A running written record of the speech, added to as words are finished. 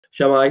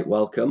Shamai,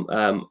 welcome.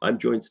 I'm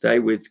joined today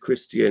with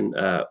Christian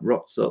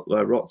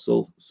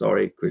Rotzoll.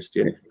 Sorry,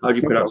 Christian. How do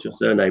you pronounce your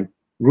surname?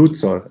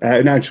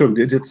 Rotzoll. No, sure.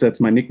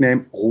 That's my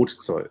nickname,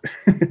 Rotzoll.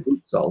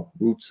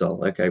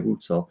 Rotzoll. Okay,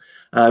 Rotzoll.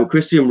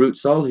 Christian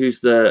Rotzoll, who's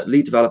the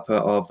lead developer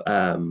of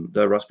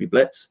the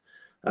Raspiblitz,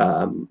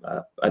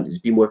 and he's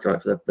been working on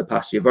it for the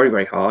past year, very,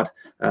 very hard.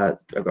 I've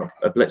got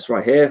a blitz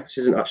right here, which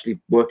isn't actually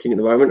working at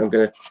the moment. I'm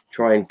going to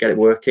try and get it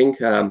working.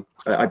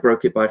 I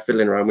broke it by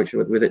fiddling around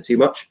with it too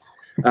much.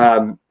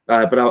 But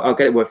I'll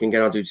get it working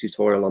again. I'll do a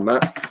tutorial on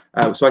that.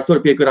 So I thought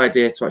it'd be a good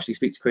idea to actually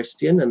speak to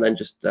Christian and then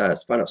just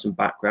find out some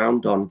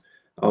background on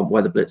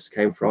where the blitz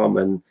came from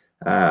and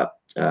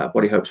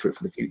what he hopes for it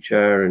for the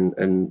future.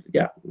 And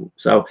yeah,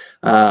 so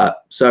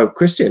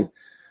Christian,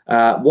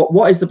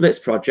 what is the Blitz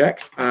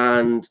project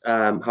and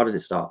how did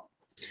it start?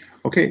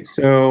 Okay,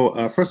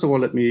 so first of all,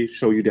 let me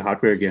show you the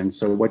hardware again.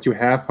 So what you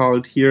have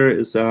out here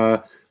is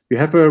you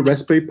have a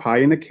Raspberry Pi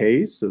in a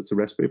case. So it's a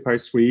Raspberry Pi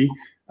 3.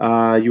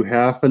 You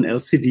have an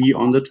LCD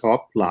on the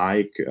top,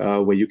 like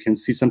where you can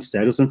see some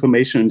status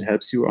information and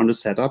helps you on the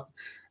setup.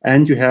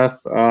 And you have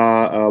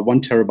a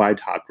 1 terabyte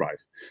hard drive.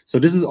 So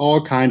this is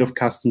all kind of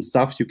custom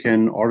stuff you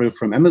can order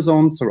from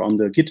Amazon. So on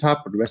the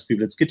GitHub, or the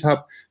Raspiblitz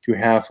GitHub, you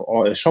have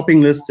a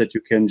shopping list that you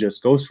can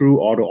just go through,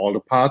 order all the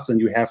parts, and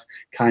you have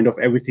kind of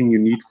everything you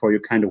need for your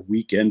kind of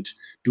weekend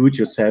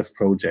do-it-yourself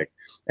project.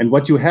 And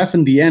what you have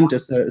in the end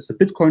is a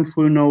Bitcoin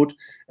full node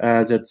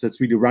that's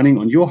really running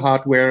on your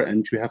hardware,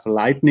 and you have a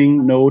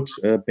Lightning node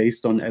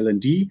based on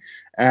LND.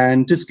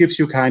 And this gives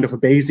you kind of a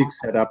basic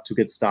setup to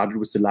get started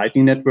with the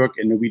Lightning Network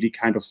in a really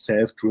kind of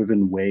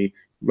self-driven way.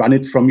 Run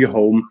it from your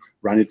home,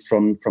 run it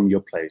from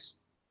your place.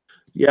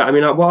 Yeah, I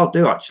mean, what I'll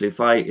do actually, if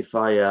I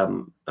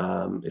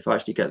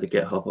actually get the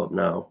GitHub up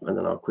now, and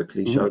then I'll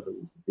quickly show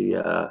them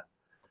the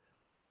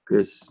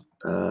because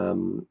what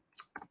am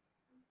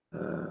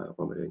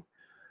I doing?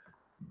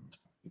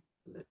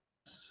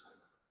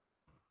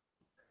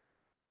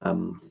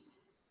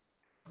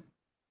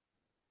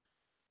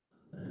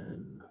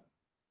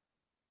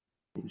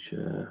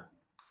 Share.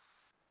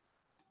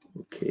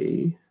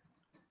 Okay.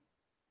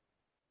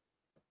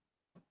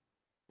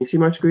 You see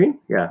my screen?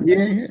 Yeah.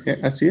 Yeah,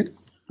 I see it.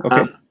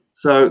 Okay.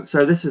 So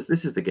this is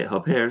the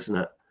GitHub here, isn't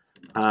it?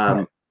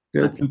 Right.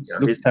 Good.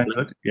 Looks kind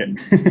of good.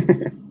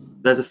 Yeah.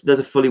 there's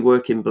a fully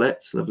working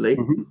Blitz. Lovely.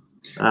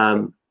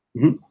 And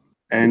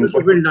a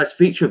really nice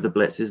feature of the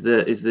Blitz is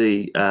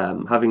the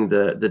having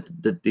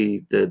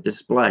the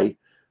display,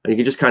 and you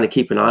can just kind of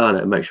keep an eye on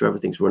it and make sure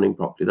everything's running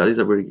properly. That is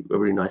a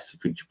really nice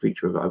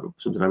feature of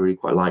something I really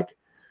quite like.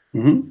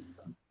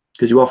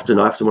 Because often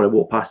when I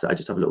walk past it, I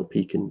just have a little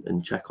peek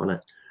and check on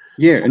it.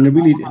 Yeah, and it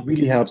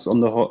really helps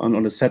on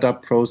the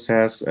setup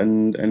process,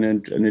 and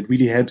it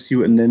really helps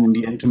you, and then in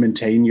the end to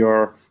maintain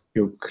your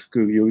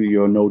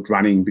node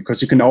running,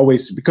 because you can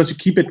always, because you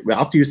keep it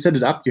after you set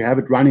it up, you have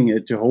it running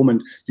at your home,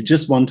 and you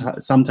just want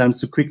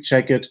sometimes to quick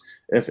check it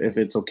if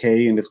it's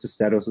okay and if the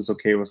status is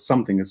okay or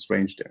something is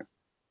strange there.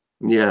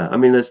 Yeah, I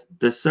mean,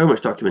 there's so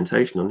much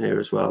documentation on here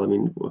as well. I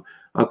mean,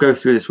 I'll go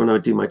through this when I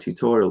do my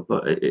tutorial,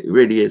 but it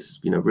really is,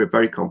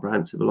 very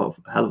comprehensive. A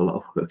hell of a lot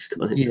of work's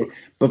gone into it.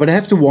 But I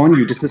have to warn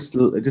you, this is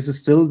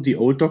still the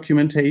old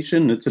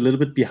documentation. It's a little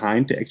bit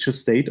behind the actual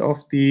state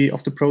of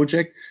the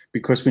project,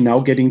 because we're now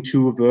getting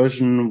to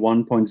version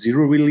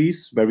 1.0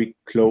 release, very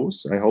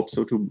close. I hope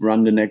so, to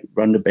run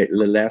the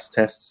last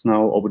tests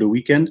now over the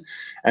weekend.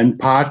 And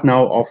part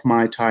now of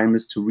my time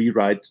is to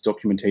rewrite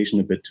documentation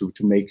a bit to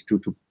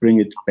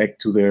bring it back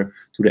to the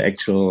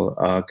actual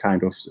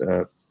kind of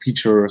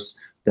features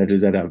that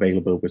are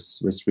available with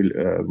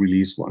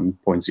release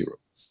 1.0.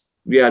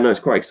 Yeah, no, it's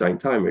quite exciting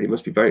time, really. It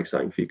must be very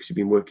exciting for you, because you've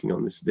been working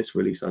on this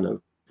release, I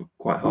know,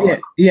 quite hard.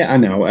 Yeah, I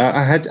know.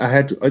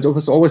 It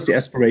was always the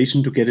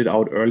aspiration to get it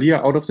out earlier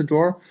out of the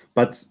door,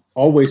 but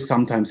always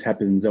sometimes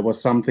happens. There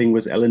was something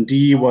with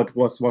LND what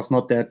was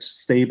not that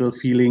stable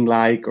feeling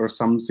like, or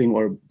something,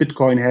 or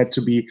Bitcoin had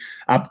to be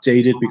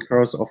updated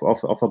because of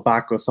a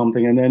bug or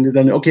something, and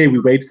then okay, we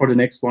wait for the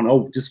next one.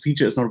 Oh, this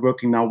feature is not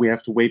working now, we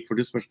have to wait for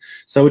this version.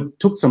 So it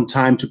took some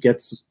time to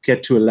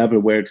get to a level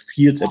where it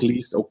feels at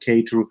least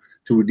okay to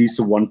release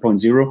the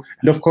 1.0.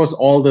 And of course,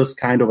 all those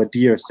kind of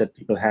ideas that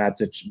people had,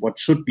 that what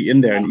should be in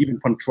there, and even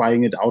from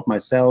trying it out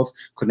myself,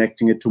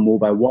 connecting it to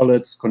mobile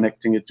wallets,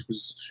 connecting it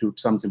to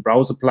something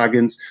browser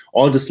plugins,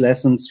 all these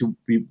lessons, you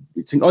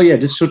think, oh yeah,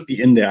 this should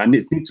be in there, and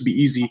it needs to be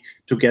easy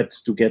to get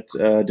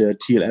the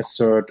TLS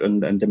cert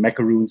and the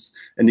macaroons,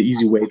 and the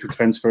easy way to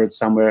transfer it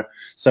somewhere.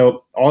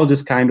 So all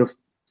this kind of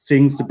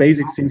things, the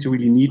basic things you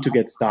really need to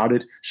get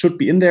started, should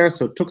be in there.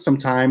 So it took some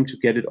time to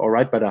get it all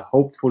right, but I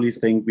hopefully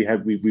think we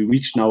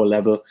reached now a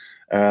level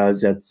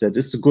that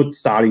is a good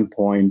starting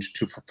point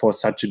for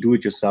such a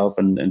do-it-yourself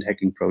and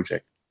hacking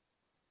project.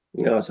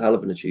 Yeah, it's a hell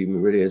of an achievement,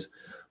 it really is.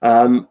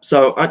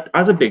 So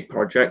as a big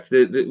project,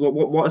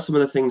 what are some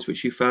of the things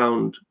which you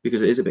found,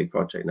 because it is a big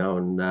project now,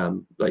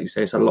 and like you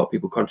say, it's had a lot of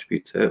people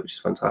contribute to it, which is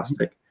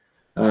fantastic.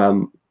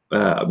 When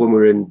we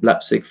were in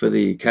Leipzig for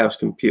the Chaos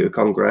Computer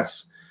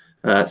Congress,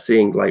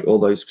 seeing like all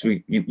those,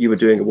 you were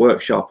doing a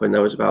workshop, and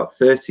there was about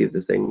 30 of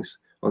the things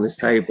on this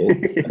table.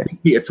 I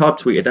think Peter Todd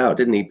tweeted out,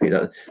 didn't he,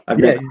 Peter? I've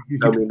never seen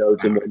so many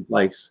nodes in one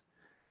place.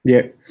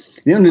 Yeah,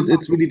 and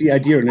it's really the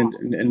idea.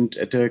 And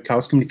at the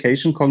Chaos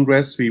Communication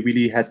Congress, we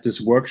really had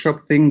this workshop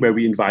thing where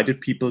we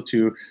invited people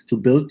to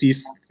build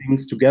these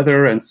things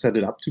together and set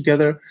it up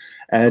together.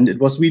 And it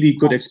was really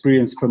good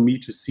experience for me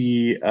to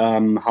see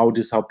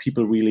how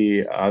people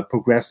really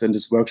progress in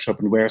this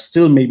workshop, and where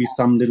still maybe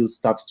some little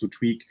stuffs to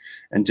tweak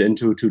and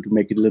to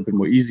make it a little bit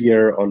more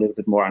easier or a little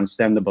bit more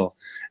understandable.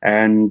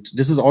 And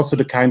this is also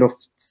the kind of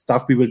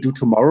stuff we will do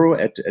tomorrow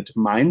at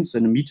Mainz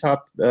in a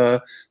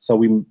meetup. So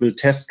we will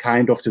test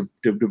kind of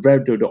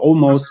the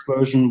almost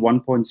version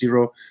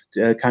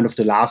 1.0, kind of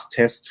the last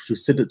test, to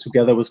sit it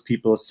together with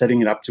people,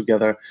 setting it up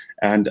together.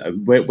 And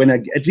when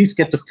I at least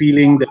get the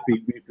feeling that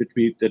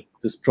that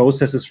this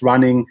process is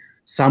running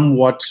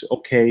somewhat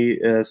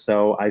okay,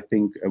 so I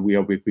think we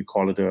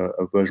call it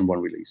a version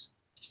 1 release.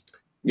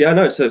 Yeah,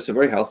 no, so it's a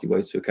very healthy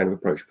way to kind of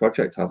approach a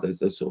project, have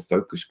those sort of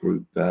focus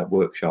group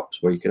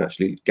workshops where you can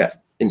actually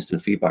get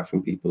instant feedback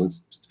from people and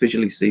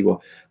visually see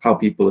how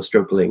people are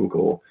struggling.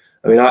 Or,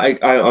 I mean, I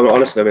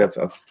honestly, I mean,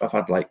 I've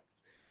had like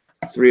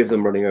 3 of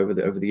them running over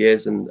the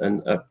years and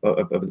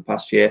over the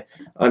past year,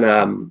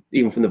 and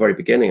even from the very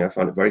beginning, I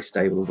found it very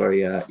stable,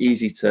 very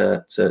easy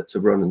to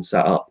run and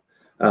set up.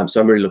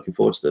 So I'm really looking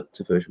forward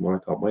to version 1. I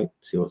can't wait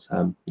to see what's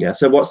yeah.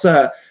 So what's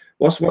so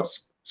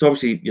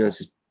obviously, you know,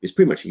 it's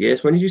pretty much a year.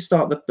 So when did you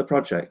start the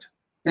project?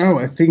 Oh,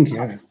 I think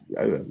I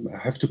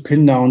have to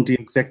pin down the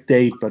exact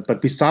date,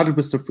 but we started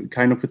with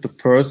the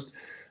first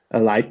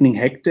Lightning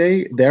Hack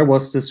Day. There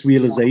was this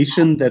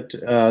realization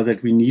that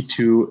we need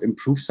to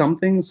improve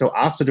something. So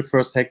after the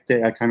first Hack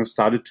Day, I kind of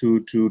started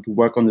to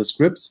work on the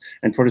scripts.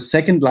 And for the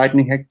second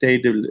Lightning Hack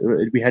Day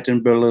we had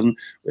in Berlin,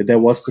 there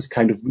was this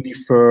kind of really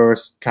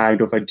first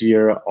kind of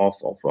idea of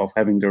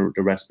having the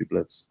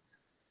Raspiblitz.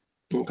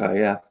 Okay,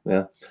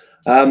 yeah.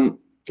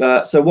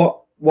 So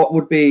what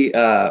would be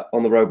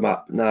on the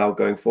roadmap now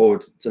going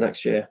forward to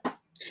next year?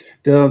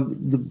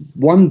 The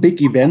one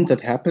big event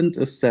that happened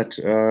is that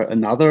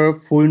another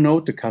full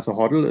node, the Casa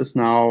Hodl, is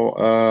now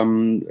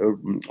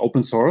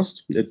open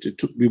sourced.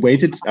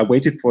 I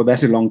waited for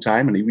that a long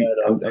time, and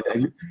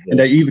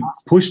I even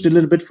pushed a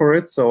little bit for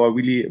it. So I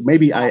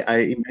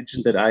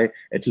imagined that I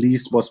at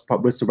least was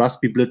with the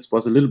Raspiblitz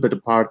was a little bit a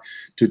part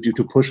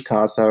to push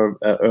Casa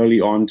early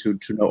on to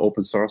know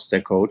open source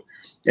their code.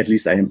 At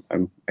least I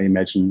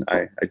imagine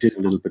I did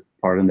a little bit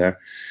part in there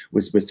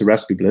with the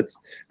Raspiblitz.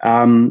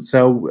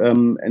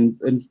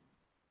 And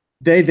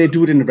they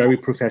do it in a very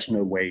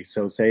professional way.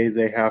 So say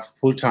they have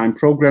full-time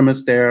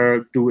programmers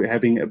there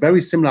having a very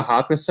similar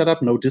hardware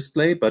setup, no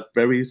display, but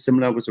very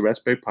similar with a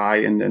Raspberry Pi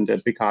and a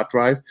big hard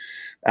drive.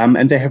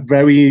 And they have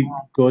very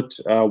good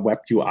web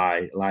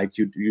UI. Like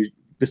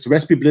with the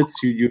Raspiblitz,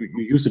 you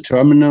use a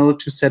terminal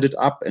to set it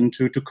up and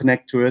to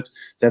connect to it.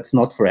 That's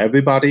not for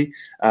everybody,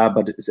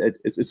 but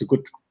it's a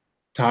good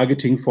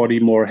targeting for the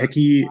more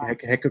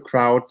hacker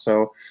crowd.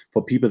 So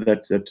for people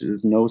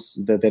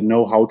that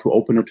know how to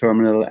open a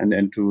terminal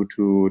and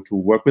to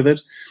work with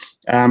it.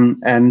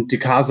 And the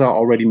Casa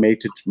already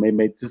made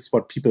this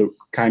what people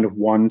kind of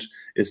want,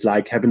 is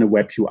like having a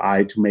web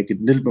UI to make it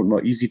a little bit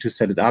more easy to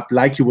set it up,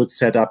 like you would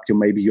set up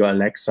maybe your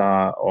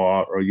Alexa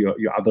or your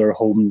other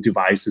home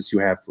devices you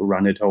have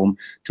run at home,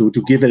 to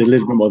give it a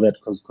little bit more that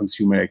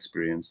consumer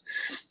experience.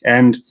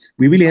 And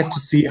we really have to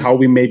see how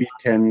we maybe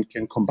can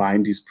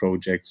combine these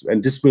projects.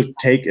 And this will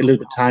take a little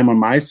bit of time on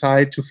my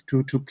side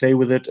to play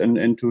with it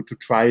and to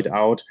try it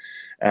out.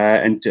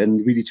 And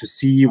really to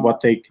see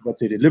what they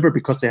deliver,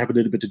 because they have a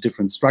little bit of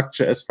different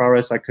structure as far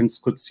as I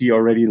could see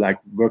already, like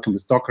working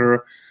with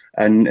Docker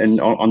and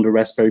on the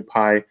Raspberry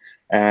Pi.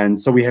 And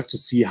so we have to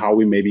see how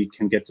we maybe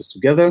can get this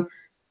together.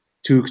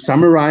 To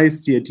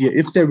summarize the idea,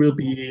 if there will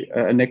be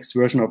a next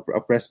version of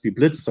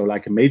Raspiblitz, so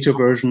like a major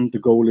version, the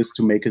goal is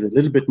to make it a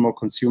little bit more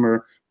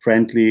consumer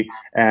friendly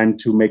and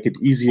to make it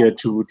easier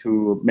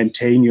to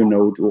maintain your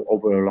node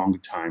over a longer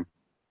time.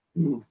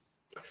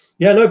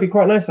 Yeah, no, it'd be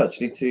quite nice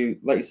actually to,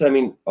 like you said, I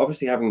mean,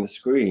 obviously having the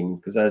screen,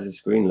 because theirs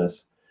is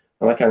screenless,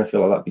 and I kind of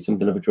feel like that'd be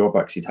something of a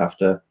drawback. So you'd have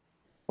to,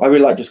 I really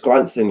like just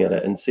glancing at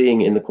it and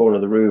seeing it in the corner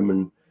of the room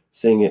and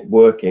seeing it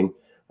working.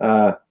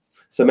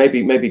 So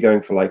maybe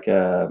going for like,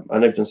 I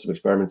know you've done some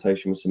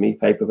experimentation with some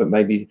e-paper, but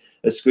maybe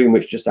a screen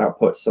which just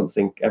outputs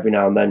something every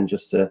now and then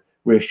just to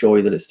reassure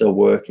you that it's still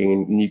working,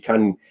 and you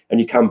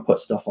can put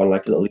stuff on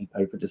like a little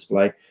e-paper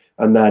display,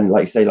 and then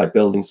like you say, like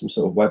building some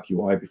sort of web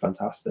UI would be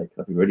fantastic.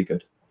 That'd be really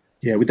good.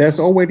 Yeah, there's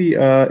already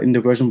in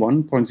the version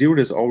 1.0,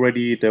 there's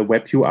already the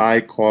web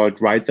UI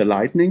called Ride the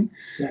Lightning.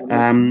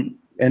 Yeah,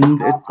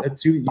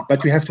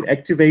 but you have to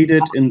activate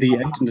it in the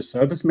end in the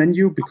service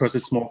menu, because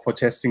it's more for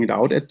testing it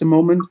out at the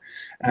moment.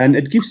 And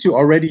it gives you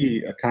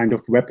already a kind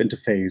of web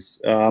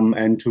interface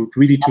and to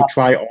really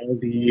try all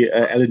the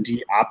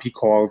LND API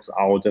calls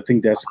out. I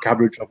think there's a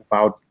coverage of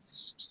about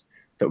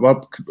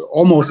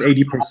almost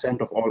 80%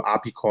 of all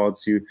API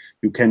calls you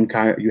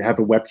have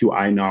a web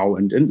UI now,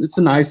 and it's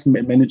a nice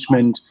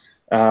management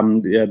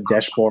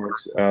dashboard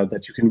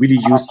that you can really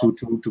use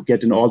to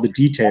get in all the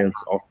details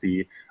of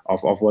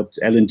what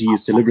L&D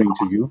is delivering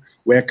to you.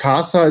 Where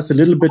Casa is a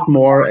little bit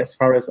more, as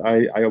far as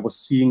I was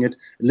seeing it,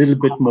 a little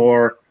bit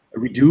more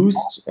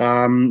reduced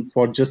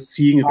for just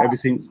seeing if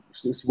everything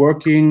is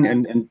working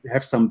and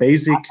have some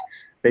basic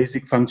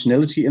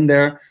functionality in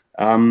there.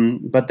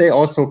 But they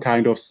also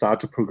kind of start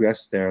to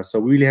progress there. So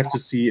we really have to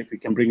see if we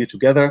can bring it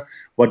together.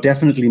 What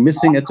definitely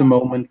missing at the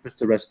moment with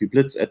the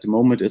Raspiblitz at the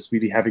moment is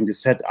really having the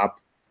setup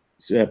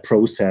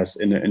process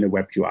in a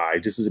web UI.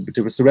 This is with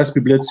the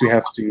Raspiblitz, you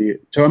have the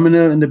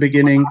terminal in the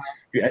beginning,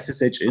 you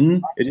SSH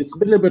in. It's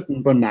a little bit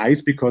more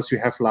nice because you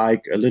have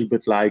like a little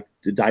bit like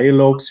the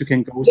dialogues you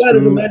can go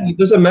through.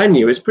 There's a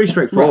menu. It's pretty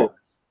straightforward.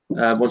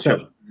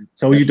 Right.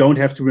 So you don't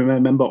have to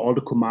remember all the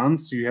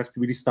commands. You have to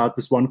really start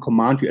with one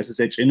command. You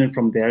SSH in, and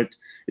from there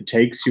it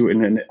takes you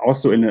in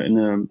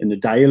a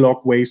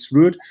dialogue way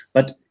through it.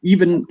 But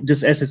even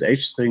this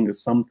SSH thing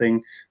is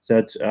something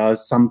that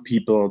some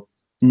people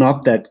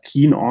not that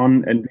keen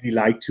on and really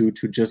like to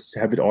just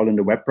have it all in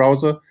the web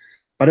browser.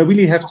 But I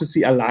really have to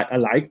see, I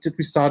liked that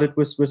we started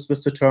with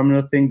the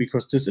terminal thing,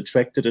 because this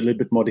attracted a little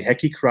bit more the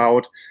hacky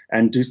crowd,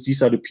 and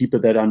these are the people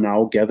that are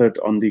now gathered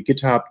on the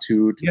GitHub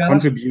to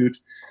contribute.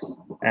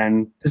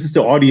 And this is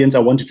the audience I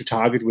wanted to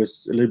target with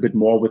a little bit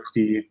more with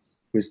the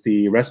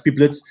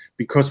Raspiblitz,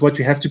 because what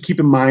you have to keep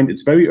in mind,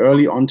 it's very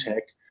early on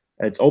tech,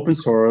 it's open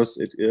source,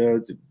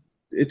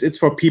 it's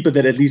for people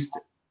that at least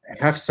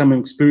have some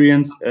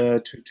experience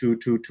or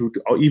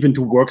even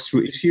to work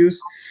through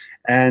issues.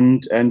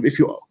 And if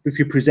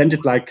you present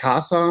it like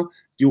Casa,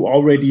 you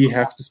already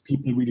have these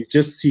people really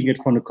just seeing it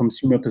from a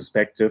consumer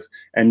perspective,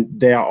 and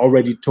they are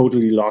already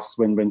totally lost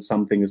when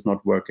something is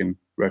not working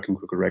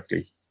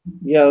correctly.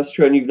 Yeah, that's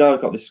true. And you've now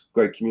got this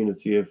great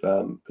community of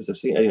because I've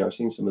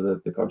seen some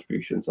of the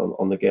contributions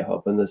on the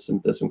GitHub, and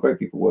there's some great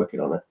people working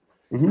on it.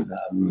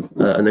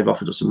 Mm-hmm. And they've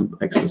offered us some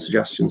excellent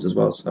suggestions as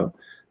well. So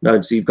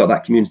so you've got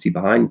that community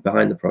behind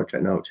the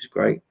project now, which is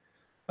great.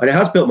 And it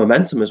has built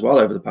momentum as well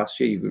over the past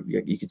year.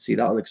 You could see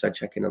that on the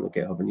checking on the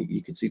GitHub, and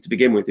you could see to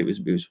begin with it was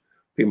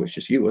pretty much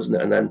just you, wasn't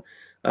it? And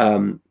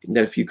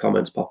then a few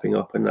comments popping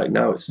up, and like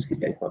now it's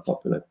getting quite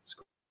popular. It's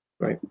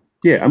great.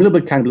 Yeah, I'm a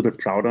little bit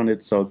proud on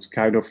it. So it's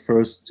kind of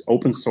first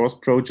open source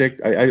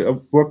project. I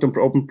worked on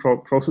open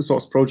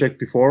source project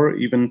before,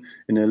 even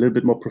in a little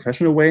bit more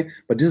professional way.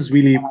 But this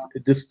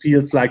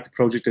feels like the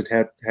project that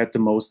had the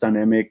most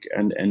dynamic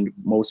and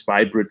most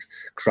vibrant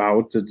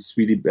crowd that is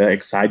really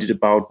excited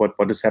about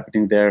what is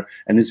happening there,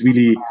 and is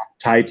really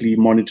tightly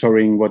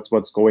monitoring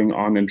what's going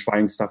on and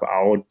trying stuff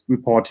out,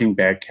 reporting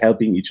back,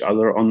 helping each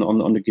other on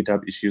the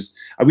GitHub issues.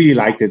 I really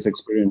liked this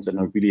experience, and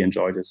I really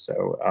enjoyed it.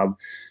 So.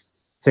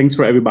 Thanks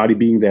for everybody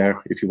being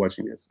there if you're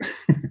watching this.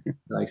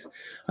 Nice.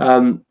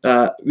 Some of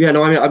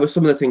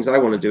the things I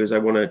want to do is I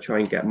want to try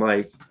and get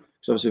because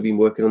obviously I've been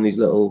working on these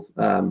little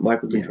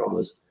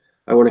microcontrollers.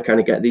 Yeah. I want to kind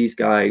of get these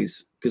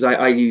guys, because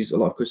I use a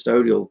lot of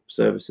custodial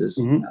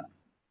services.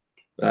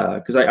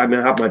 Because I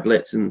have my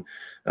Blitz and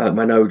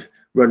my node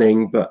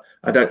running, but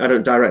I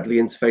don't directly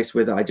interface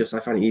with it. I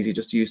find it easy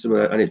just to use some of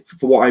that, and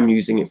for what I'm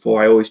using it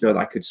for, I always know that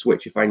I could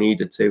switch if I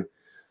needed to.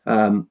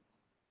 But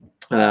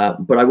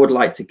I would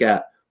like to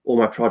get all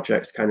my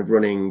projects kind of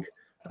running,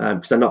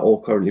 because they're not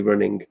all currently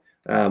running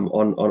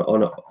on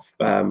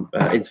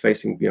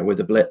interfacing, with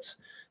the Blitz.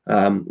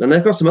 And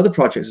they've got some other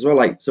projects as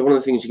well. So one of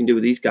the things you can do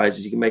with these guys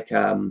is you can make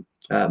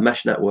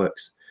mesh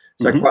networks.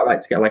 So I'd quite like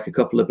to get like a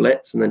couple of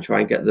Blitz and then try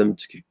and get them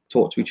to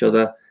talk to each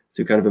other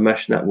through kind of a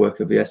mesh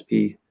network of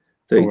ESP32.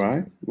 All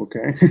right.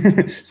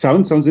 Okay.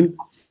 Sounds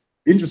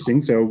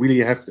interesting. So really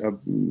you have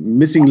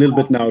missing a little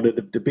bit now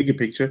the bigger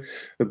picture,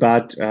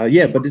 but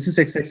but this is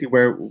exactly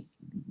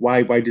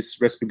why this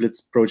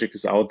Raspiblitz project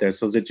is out there,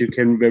 so that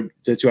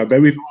you are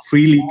very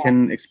freely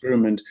can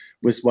experiment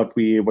with what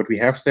we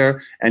have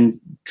there, and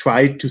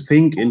try to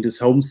think in this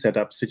home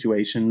setup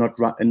situation, not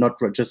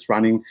just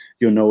running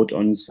your node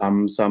on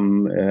some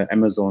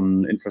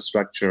Amazon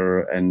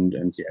infrastructure, and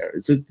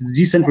it's a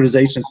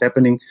decentralization is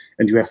happening,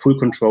 and you have full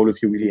control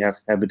if you really have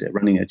it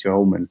running at your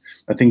home. And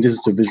I think this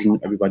is the vision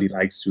everybody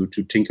likes to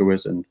tinker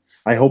with, and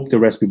I hope the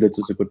Raspiblitz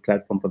is a good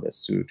platform for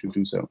this to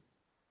do so.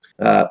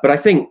 But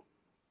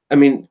I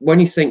mean, when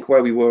you think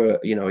where we were,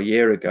 a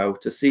year ago,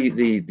 to see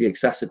the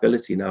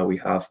accessibility now we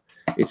have,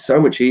 it's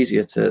so much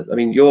easier to. I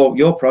mean,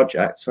 your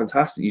project's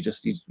fantastic.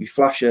 You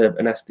flash an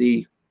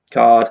SD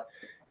card,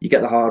 you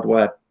get the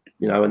hardware,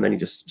 and then you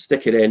just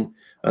stick it in,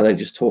 and then it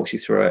just talks you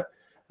through it.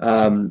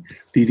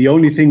 The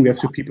only thing we have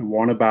to people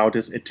warn about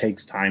is it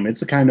takes time.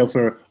 It's a kind of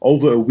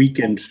over a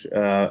weekend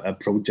a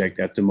project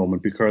at the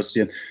moment, because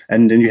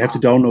and then you have to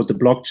download the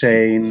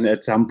blockchain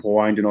at some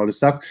point and all this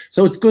stuff.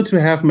 So it's good to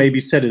have maybe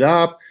set it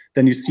up.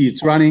 Then you see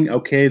it's running,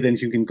 okay, then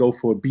you can go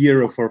for a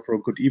beer or for a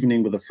good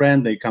evening with a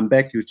friend. Then you come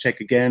back, you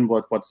check again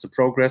what's the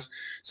progress.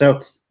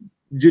 So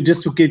you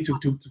just to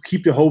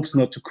keep your hopes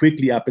not too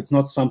quickly up. It's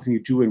not something you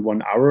do in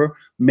 1 hour.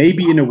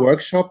 Maybe in a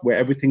workshop where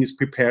everything is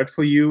prepared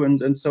for you,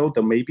 and so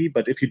then maybe.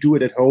 But if you do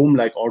it at home,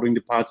 like ordering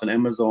the parts on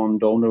Amazon,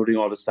 downloading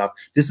all the stuff,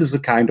 this is a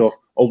kind of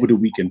over the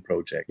weekend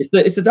project.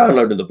 It's the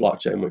download of the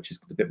blockchain, which is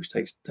the bit which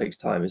takes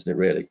time, isn't it?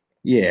 Really.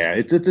 Yeah,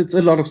 it's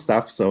a lot of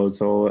stuff. So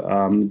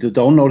the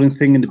downloading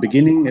thing in the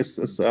beginning is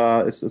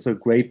a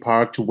great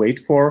part to wait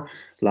for.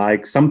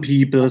 Like some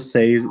people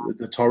say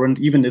the torrent,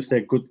 even if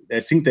they're good, I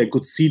think they're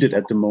good seeded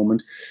at the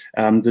moment.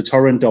 The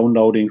torrent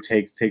downloading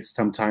takes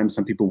some time.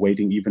 Some people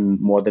waiting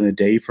even more than a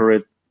day for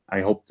it.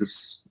 I hope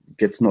this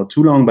gets not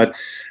too long, but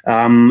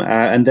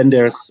and then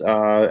there's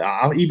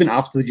even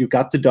after you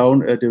got the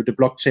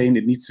blockchain,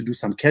 it needs to do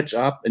some catch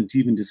up, and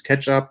even this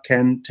catch up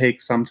can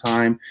take some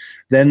time.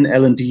 Then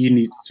L&D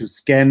needs to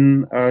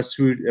scan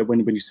through when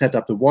you set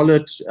up the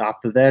wallet.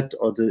 After that,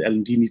 or the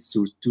L&D needs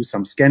to do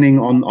some scanning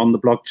on the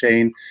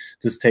blockchain.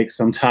 This takes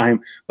some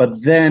time,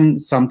 but then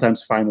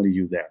sometimes finally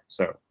you're there.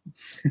 So.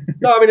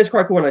 No, I mean, it's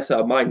quite cool when I set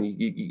up mine.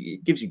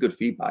 It gives you good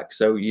feedback.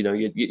 So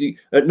you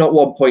at not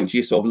one point do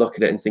you sort of look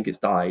at it and think it's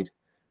died.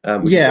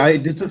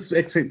 This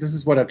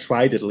is what I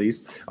tried, at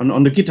least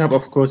on the GitHub.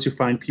 Of course, you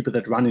find people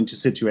that run into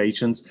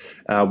situations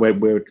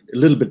where it a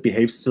little bit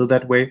behaves still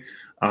that way.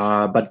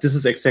 But this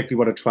is exactly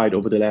what I tried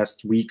over the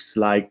last weeks,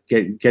 like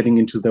getting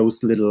into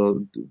those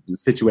little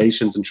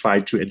situations and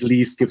try to at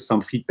least give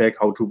some feedback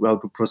how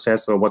to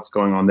process or what's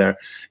going on there.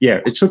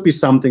 Yeah, it should be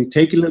something.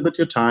 Take a little bit of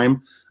your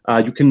time.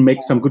 You can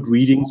make some good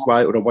readings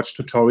or watch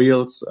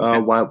tutorials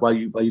while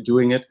you're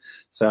doing it.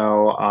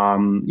 So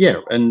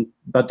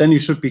but then you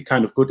should be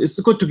kind of good. It's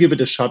good to give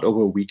it a shot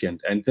over a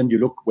weekend, and then you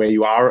look where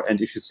you are.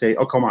 And if you say,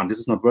 "Oh, come on, this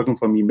is not working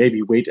for me,"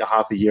 maybe wait a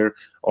half a year,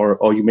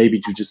 or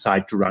you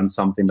decide to run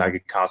something like a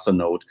Casa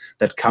node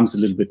that comes a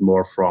little bit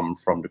more from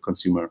the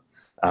consumer,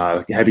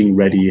 having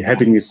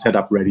it set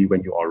up ready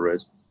when you order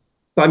it.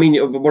 But I mean,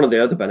 one of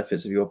the other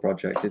benefits of your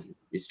project is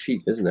it's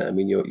cheap, isn't it? I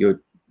mean, you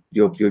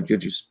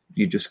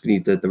just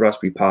need the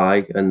Raspberry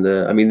Pi and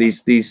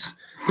these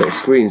little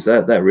screens.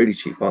 They're really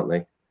cheap, aren't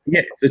they?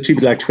 Yeah, it's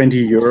cheap, like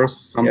 20 euros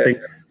something.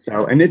 Yeah.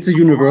 So, and it's a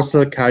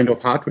universal kind of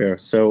hardware.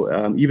 So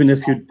even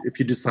if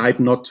you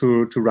decide not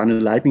to run a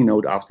Lightning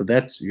node after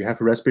that, you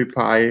have a Raspberry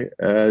Pi,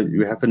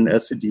 you have an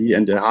LCD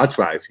and a hard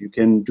drive. You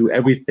can do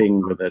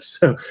everything with it.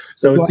 So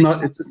it's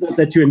not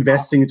that you're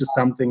investing into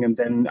something and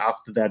then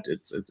after that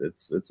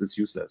it's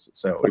useless.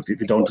 So if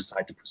you don't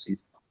decide to proceed.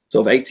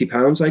 Sort of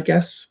 £80, I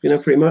guess,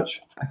 pretty much.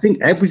 I think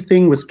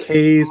everything with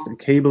case and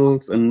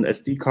cables and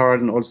SD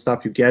card and all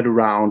stuff, you get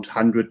around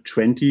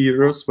 120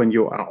 euros when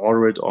you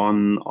order it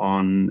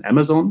on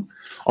Amazon.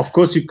 Of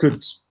course, you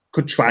could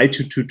try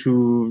to.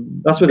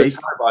 That's with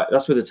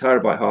a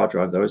terabyte hard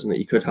drive, though, isn't it?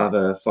 You could have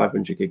a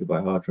 500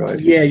 gigabyte hard drive.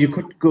 Yeah, you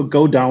could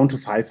go down to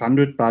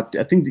 500, but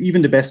I think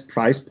even the best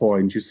price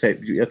point,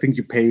 I think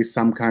you pay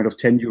some kind of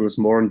 10 euros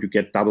more and you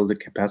get double the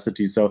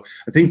capacity. So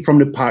I think from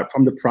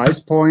the price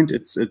point,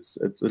 it's a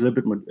little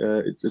bit more,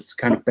 it's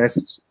kind of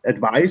best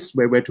advice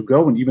where to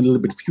go, and even a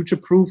little bit future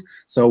proof.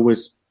 So with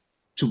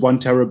 1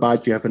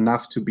 terabyte, you have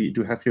enough to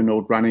have your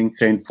node running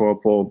for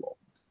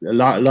a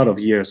lot of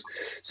years.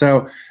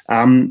 So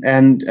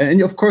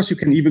and of course you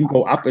can even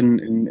go up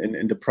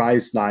in the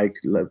price. Like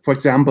for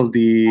example,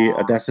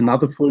 there's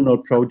another full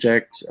node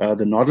project,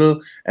 the Nodl,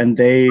 and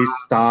they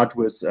start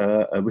with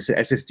an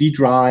SSD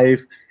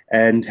drive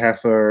and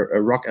have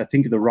a Rock, I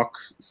think the Rock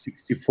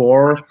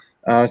 64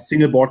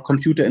 single board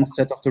computer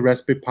instead of the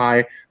Raspberry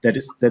Pi that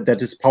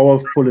is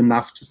powerful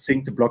enough to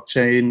sync the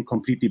blockchain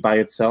completely by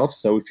itself.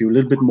 So if you're a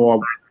little bit more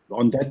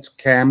on that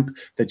camp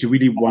that you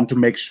really want to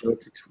make sure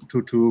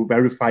to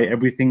verify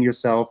everything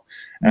yourself,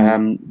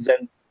 then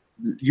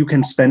you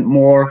can spend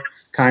more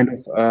kind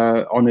of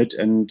on it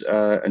and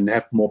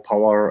have more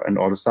power and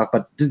all the stuff.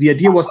 But the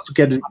idea was to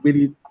get it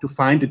really to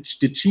find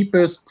the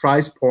cheapest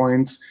price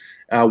points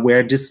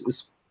where this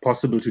is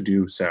possible to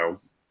do. So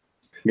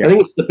yeah. I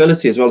think it's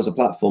stability as well as a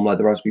platform like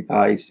the Raspberry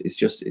Pi.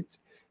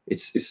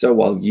 It's so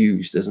well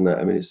used, isn't it?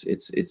 I mean,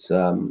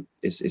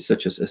 it's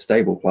such a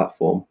stable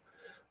platform.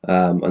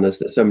 And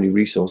there's so many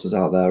resources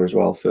out there as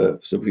well so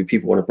if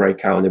people want to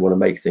break out and they want to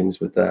make things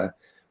with their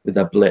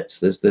Blitz.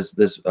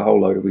 There's a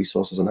whole load of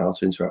resources on how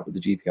to interact with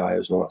the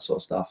GPIOs and all that sort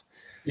of stuff.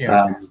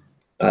 Yeah.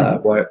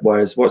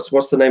 Whereas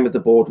what's the name of the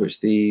board which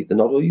the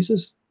Nodl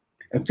uses?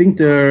 I think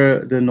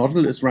the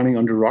Nodl is running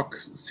on the Rock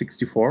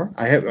 64.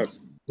 I have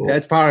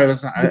as far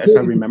as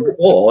I remember. The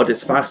board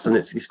is fast and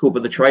it's cool,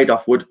 but the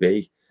trade-off would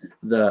be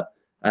that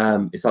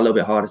it's a little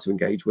bit harder to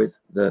engage with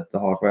the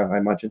hardware, I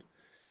imagine.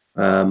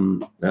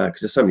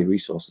 Because there's so many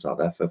resources out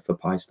there for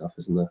Pi stuff,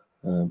 isn't there?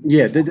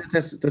 Yeah,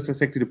 that's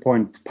exactly the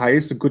point. Pi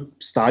is a good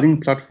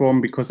starting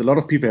platform because a lot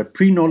of people have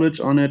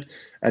pre-knowledge on it,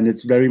 and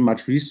it's very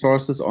much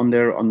resources on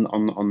there on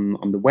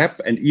the web,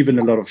 and even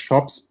a lot of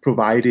shops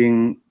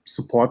providing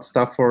support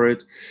stuff for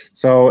it.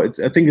 So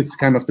I think it's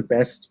kind of the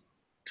best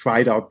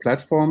tried out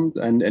platform,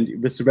 and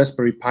with the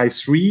Raspberry Pi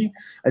 3,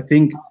 I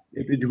think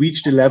it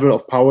reached a level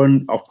of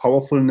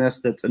powerfulness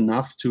that's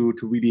enough to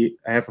really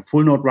have a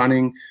full node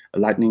running, a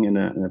Lightning and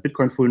a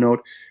Bitcoin full node.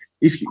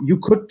 if you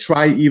could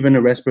try even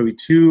a Raspberry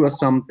 2 or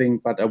something,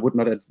 but I would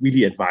not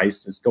really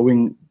advise this.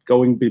 Going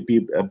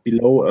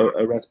below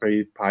a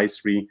Raspberry Pi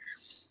 3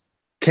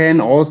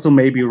 can also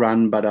maybe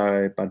run, but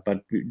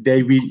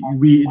they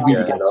really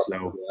gets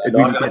slow. It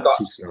really gets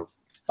too slow.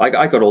 I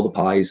got all the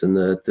Pis, and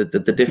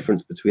the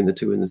difference between the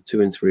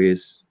 2 and 3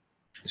 is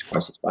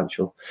quite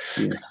substantial.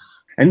 Yeah.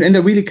 And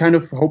they're really kind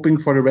of hoping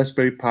for the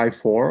Raspberry Pi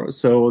 4,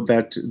 so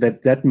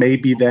that may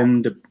be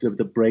then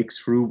the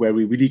breakthrough where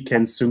we really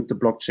can sync the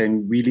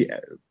blockchain really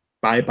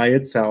by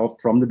itself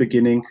from the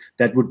beginning.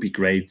 That would be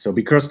great. So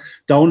because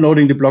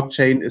downloading the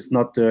blockchain is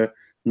not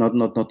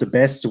the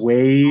best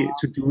way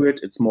to do it.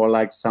 It's more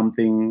like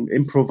something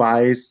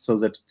improvised, so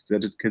that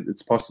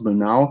it's possible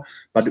now.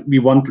 But we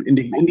want in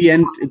the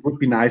end, it would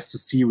be nice to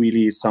see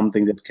really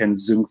something that can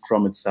sync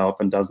from itself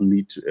and doesn't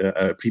need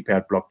a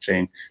prepared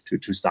blockchain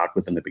to start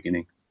with in the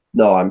beginning.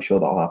 No, I'm sure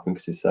that'll happen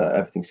because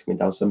everything's coming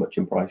down so much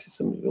in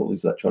prices. All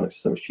these electronics are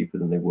so much cheaper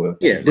than they were.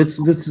 Yeah, that's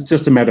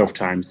just a matter of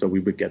time. So we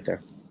would get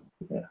there.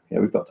 Yeah,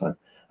 we've got time.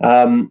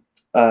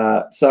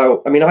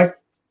 So I mean, I've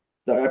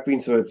been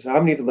to it. So how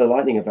many of the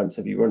Lightning events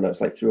have you run? That's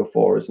like 3 or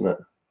 4, isn't it?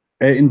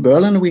 In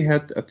Berlin, we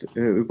had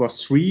it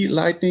was 3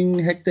 Lightning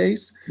Hack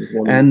Days,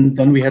 and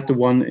then we had the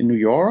one in New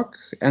York,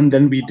 and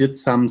then we did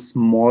some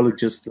small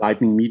just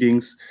Lightning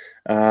meetings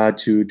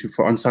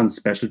on some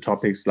special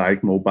topics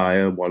like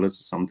mobile wallets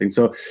or something.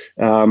 So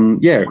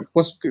yeah, it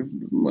was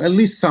at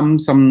least some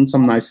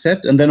nice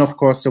set. And then of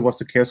course there was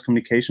the Chaos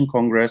Communication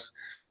Congress.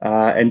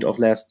 End of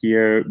last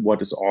year, what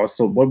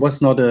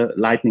was not a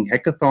Lightning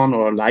hackathon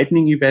or a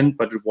Lightning event,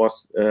 but it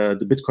was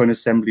the Bitcoin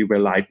assembly where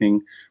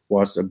Lightning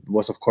was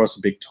of course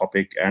a big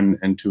topic,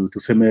 and to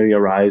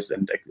familiarize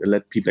and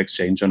let people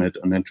exchange on it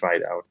and then try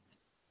it out.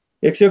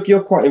 Yeah, so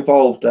you're quite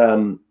involved.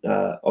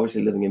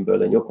 Obviously, living in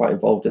Berlin, you're quite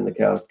involved in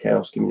the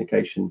Chaos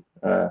Communication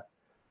Club,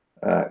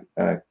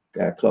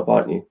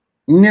 aren't you?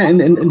 Yeah, in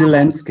the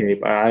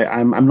landscape.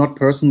 I'm not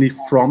personally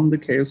from the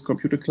Chaos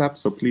Computer Club,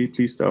 so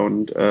please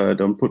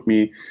don't put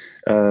me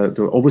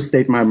to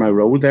overstate my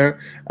role there.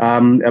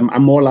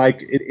 I'm more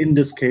like in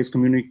this Chaos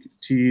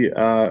community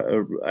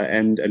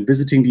and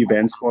visiting the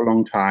events for a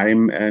long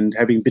time and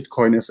having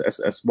Bitcoin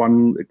as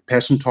one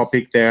passion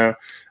topic there.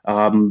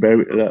 A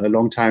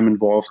long time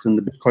involved in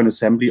the Bitcoin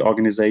Assembly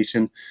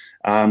organization.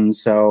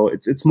 So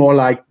it's more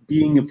like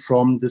being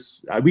from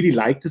this. I really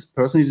like this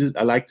personally.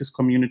 I like this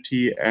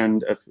community,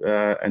 and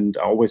I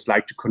always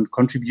like to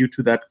contribute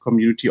to that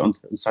community on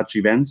such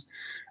events.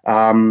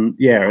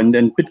 Yeah, and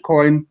then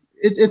Bitcoin.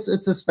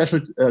 It's a special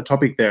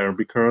topic there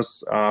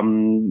because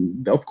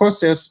of course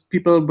there's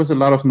people with a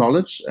lot of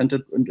knowledge, and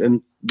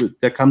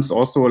there comes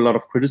also a lot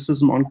of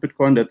criticism on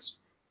Bitcoin. That's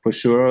for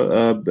sure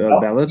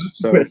valid.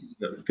 So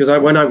because I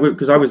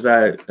was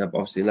there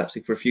obviously in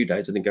Leipzig for a few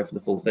days, I didn't go for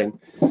the full thing,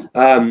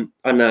 and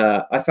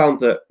I found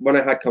that when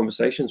I had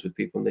conversations with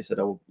people and they said,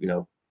 oh, you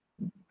know,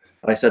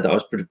 I said that I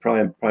was pretty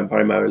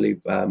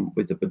primarily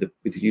with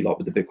you lot,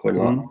 with the Bitcoin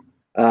lot.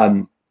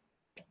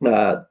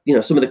 You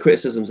know, some of the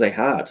criticisms they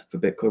had for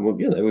Bitcoin were,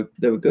 you know,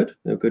 they were good.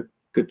 They were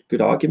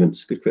good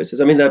arguments, good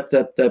criticism. I mean,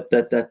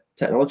 they're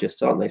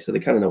technologists, aren't they? So they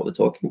kind of know what they're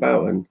talking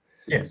about. And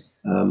yes.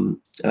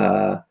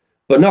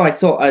 But no, I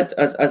thought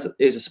as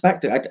a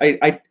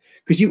spectator,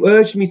 because you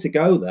urged me to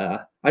go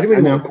there. I didn't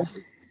really want to go.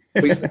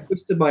 But you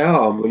twisted my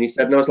arm when you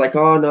said, and I was like,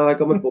 oh no, I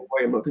got my boy,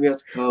 I'm not gonna be able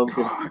to come.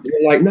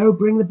 You're like, no,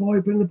 bring the boy.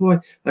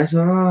 I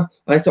thought,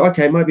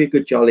 okay, it might be a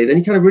good jolly. Then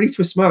you kind of really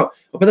twist them out.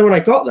 But then when I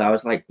got there, I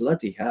was like,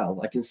 bloody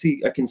hell, I can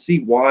see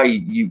why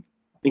you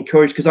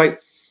encourage, because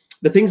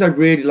the things I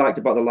really liked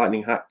about the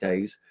Lightning Hack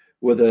Days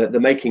were the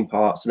making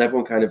parts and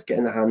everyone kind of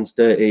getting their hands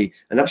dirty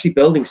and actually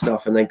building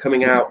stuff, and then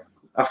coming out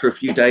after a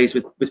few days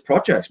with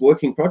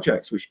working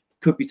projects which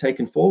could be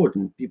taken forward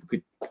and people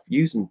could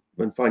use and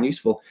find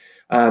useful.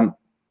 I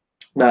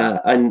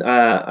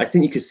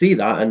think you could see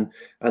that, and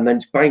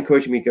then by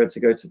encouraging me to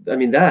go to, I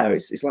mean,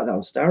 it's like that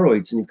on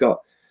steroids, and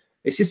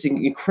it's just an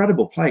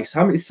incredible place.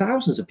 How many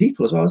thousands of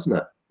people as well, isn't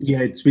it?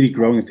 Yeah, it's really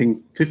growing. I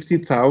think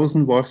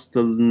 50,000 was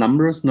the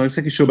numbers. Not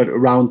exactly sure, but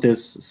around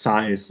this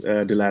size,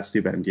 the last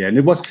event. Yeah, and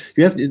it was.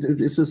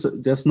 There's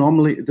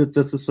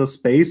a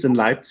space in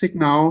Leipzig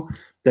now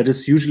that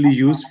is usually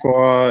used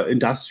for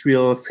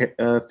industrial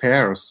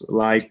fairs,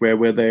 like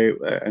where they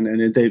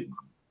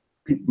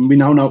we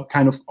now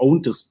kind of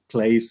own this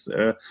place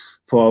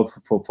for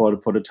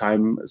the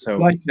time. So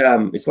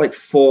it's like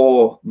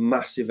 4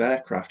 massive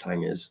aircraft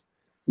hangars.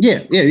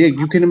 Yeah.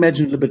 You can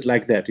imagine a little bit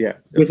like that. Yeah,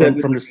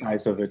 from the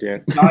size of it. Yeah,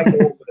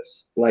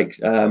 like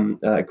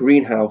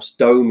greenhouse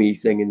domey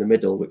thing in the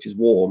middle, which is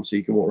warm, so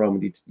you can walk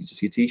around with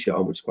your t-shirt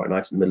on, which is quite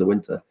nice in the middle of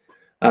winter.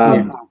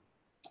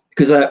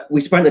 Because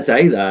we spent a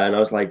day there, and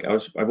I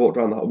walked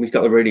around we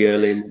got there really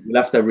early, and we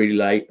left there really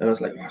late, and I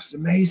was like, oh, this is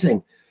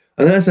amazing.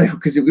 And then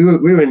because we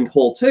were in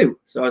hall 2,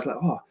 so I was like,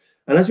 oh.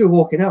 And as we were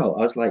walking out,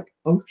 I was like,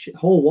 oh shit,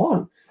 hall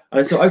 1. And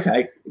I thought,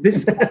 okay, this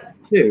is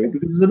 2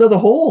 because there's another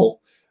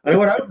hall. And I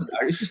went over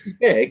there. It's just as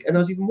big, and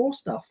there was even more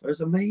stuff. It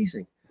was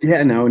amazing.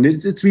 Yeah, no, and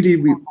it's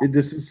really,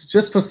 this is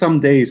just for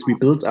some days we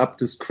built up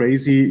this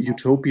crazy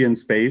utopian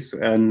space,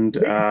 and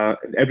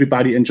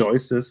everybody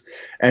enjoys this.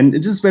 And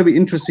it is very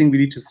interesting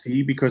really to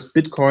see, because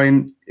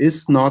Bitcoin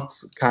is not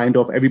kind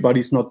of,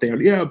 everybody's not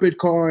there, yeah,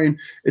 Bitcoin.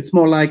 It's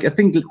more like, I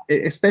think,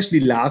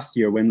 especially last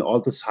year when all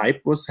this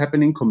hype was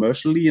happening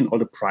commercially and all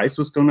the price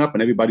was going up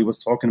and everybody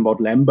was talking about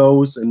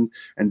Lambos and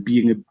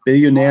being a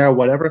billionaire or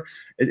whatever,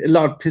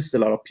 it pissed a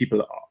lot of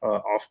people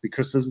off,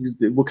 because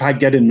we kind of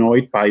get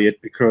annoyed by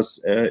it,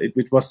 because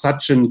it was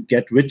such a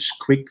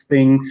get-rich-quick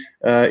thing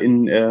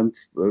in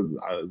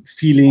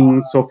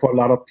feeling. So for a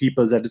lot of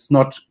people that it's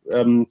not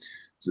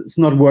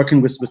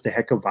working with the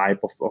hacker vibe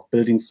of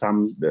building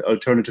some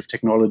alternative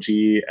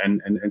technology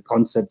and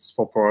concepts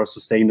for a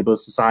sustainable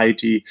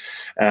society,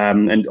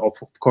 and of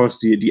course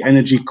the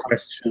energy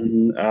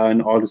question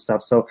and all the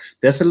stuff. So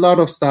there's a lot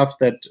of stuff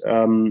that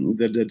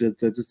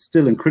that's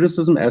still in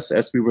criticism,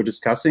 as we were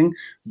discussing.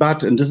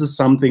 But, and this is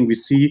something we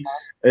see,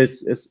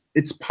 is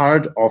it's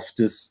part of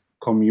this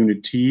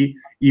community,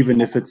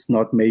 even if it's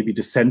not maybe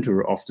the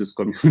center of this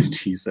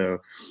community. So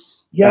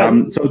yeah,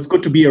 so it's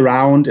good to be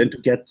around and to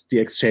get the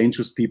exchange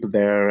with people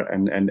there,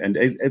 and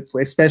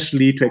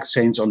especially to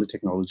exchange on the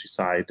technology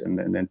side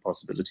and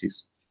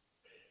possibilities.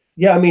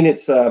 Yeah, I mean,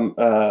 it's like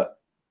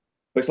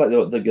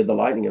the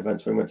lightning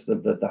events when we went to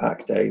the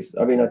hack days.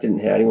 I mean, I didn't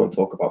hear anyone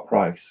talk about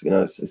price. You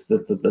know, it's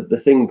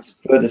the thing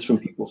furthest from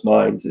people's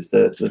minds is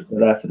that they're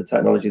there for the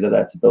technology, they're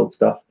there to build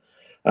stuff.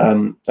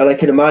 And I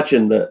can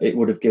imagine that it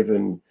would have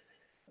given,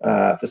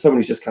 for someone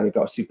who's just kind of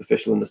got a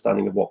superficial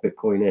understanding of what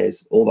Bitcoin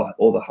is, all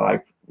the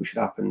hype which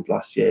happened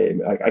last year,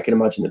 I can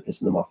imagine it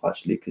pissing them off,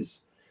 actually,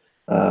 because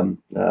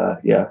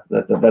yeah,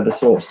 they're the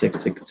sorts to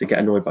get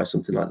annoyed by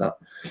something like that,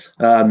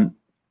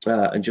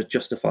 and just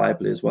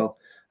justifiably as well.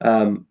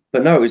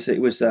 But no,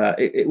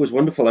 it was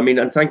wonderful. I mean,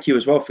 and thank you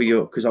as well for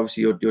because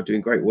obviously you're doing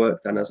great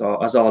work then as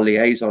our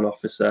liaison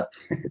officer,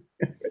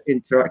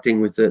 interacting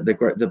with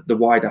the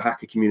wider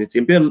hacker community.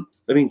 And Bill,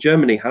 I mean,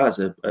 Germany has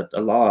a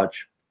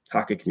large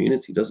hacker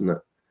community, doesn't it?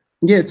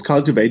 Yeah, it's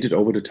cultivated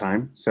over the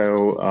time.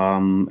 So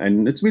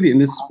and it's really,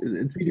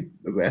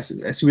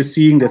 as you were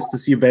seeing,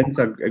 this events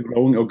are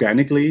growing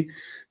organically.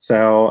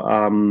 So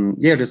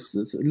yeah, this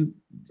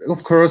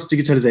of course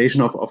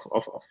digitalization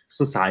of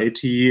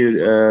society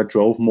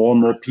drove more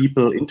and more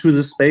people into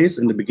the space.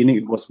 In the beginning,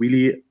 it was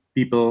really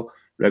people,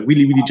 like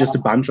really just a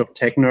bunch of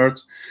tech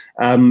nerds,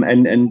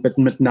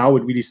 but now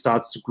it really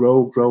starts to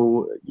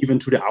grow even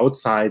to the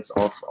outsides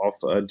of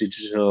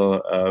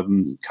digital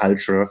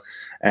culture,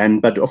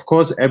 but of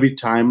course every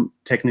time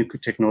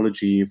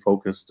technology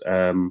focused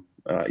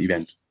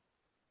event.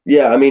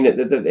 Yeah, I mean,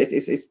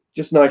 it's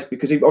just nice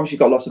because you've obviously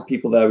got lots of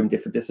people there in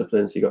different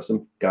disciplines. So you've got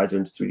some guys who are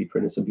into 3D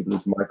printing, some people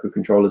into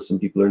microcontrollers, some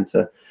people are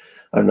into,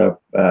 I don't know,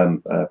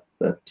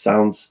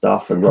 sound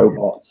stuff and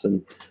robots,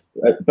 and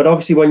but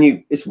obviously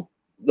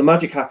the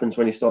magic happens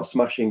when you start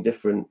smashing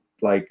different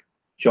like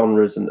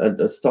genres and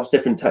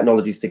different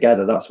technologies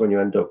together. That's when you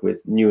end up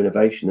with new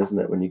innovation, isn't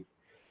it? When you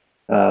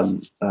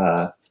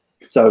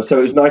so it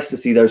was nice to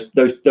see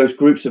those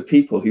groups of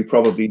people who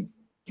probably,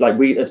 like,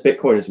 we as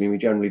Bitcoiners, I mean, we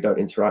generally don't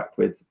interact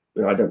with,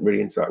 I don't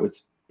really interact with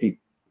people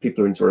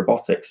who are into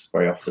robotics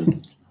very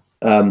often.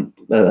 And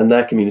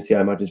their community,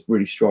 I imagine, is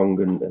really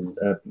strong, and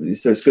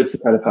so it's good to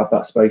kind of have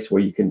that space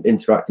where you can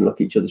interact and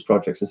look at each other's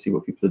projects and see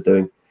what people are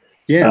doing.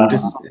 Yeah,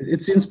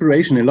 it's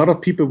inspiration. A lot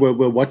of people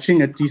were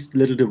watching at these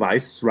little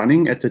devices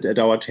running at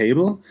our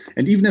table,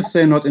 and even if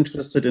they're not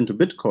interested into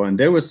Bitcoin,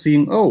 they were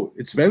seeing, oh,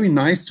 it's very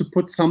nice to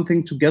put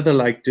something together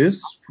like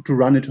this to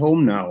run at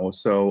home now.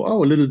 So,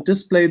 oh, a little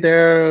display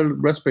there,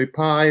 Raspberry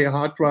Pi, a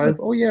hard drive.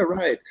 Oh yeah,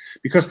 right.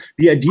 Because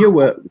the idea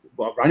were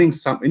running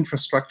some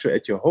infrastructure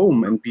at your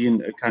home and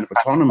being kind of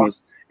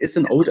autonomous, it's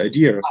an old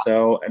idea.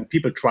 So, and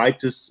people tried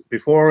this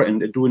before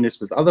and doing this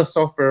with other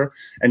software.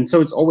 And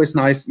so it's always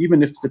nice,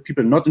 even if the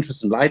people are not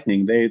interested in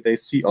Lightning, they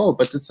see, oh,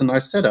 but it's a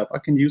nice setup. I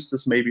can use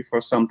this maybe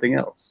for something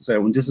else. So,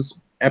 and this is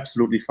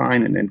absolutely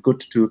fine and good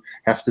to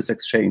have this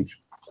exchange.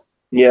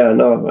 Yeah,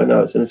 no, I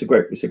know. It's a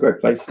great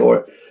place for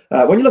it.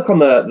 When you look on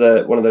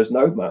the one of those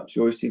node maps,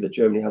 you always see that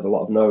Germany has a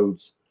lot of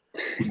nodes.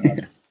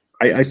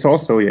 I saw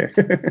so, yeah.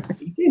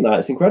 You've seen that?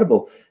 It's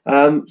incredible.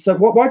 So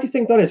why do you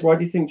think that is? Why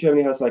do you think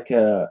Germany has like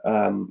a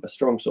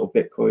strong sort of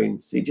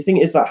Bitcoin scene? Do you think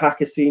it is that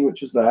hacker scene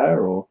which was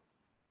there, or?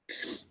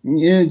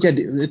 Yeah,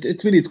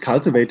 it's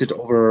cultivated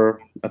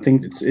over, I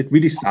think it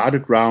really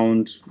started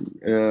around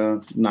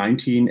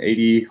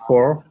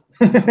 1984.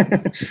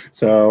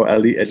 So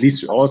at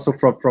least also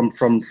from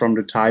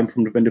the time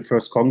when the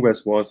first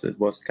Congress was, it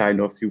was kind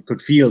of, you could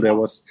feel there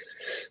was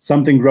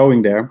something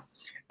growing there.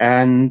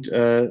 And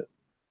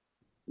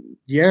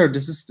yeah,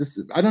 this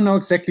I don't know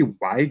exactly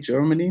why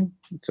Germany.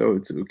 So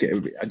it's okay.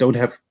 I don't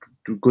have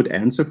a good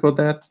answer for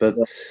that, but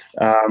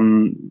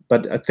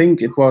I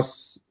think it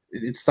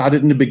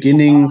started in the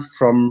beginning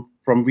from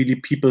really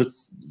people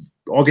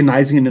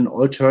organizing in an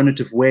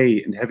alternative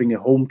way and having a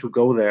home to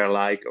go there,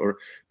 like, or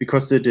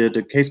because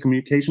the Case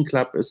Communication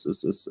Club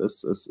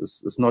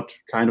is not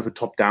kind of a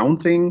top-down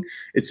thing.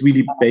 It's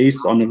really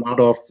based on a lot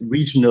of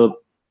regional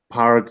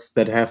parts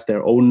that have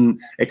their own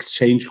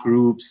exchange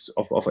groups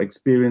of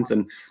experience,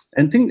 and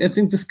I think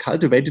this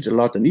cultivated a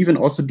lot. And even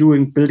also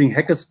building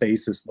hacker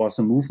spaces was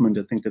a movement,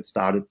 I think, that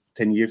started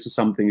 10 years or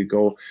something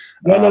ago.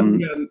 Yeah,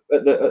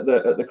 at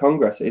the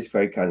Congress, it is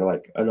very kind of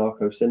like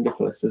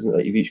anarcho-syndicalist, isn't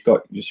it? You've each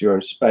got just your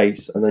own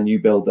space, and then you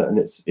build it, and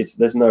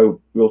there's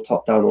no real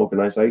top-down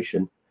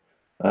organization.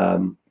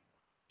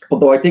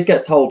 Although I did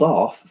get told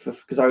off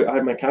because I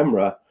had my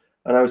camera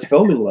and I was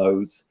filming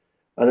loads,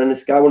 and then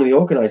this guy, one of the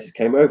organizers,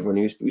 came over and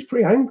he was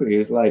pretty angry. He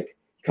was like,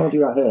 "You can't do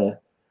that here."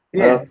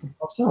 Yeah. And I was like,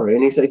 "Oh, sorry."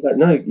 And he's like,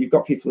 "No, you've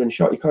got people in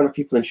shot. You can't have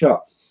people in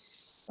shot."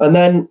 And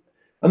then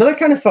I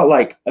kind of felt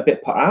like a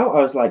bit put out.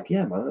 I was like,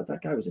 "Yeah, man,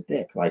 that guy was a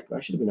dick. Like,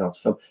 I should have been able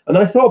to film." And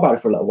then I thought about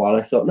it for a little while.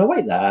 And I thought, "No,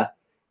 wait there.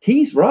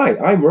 He's right.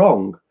 I'm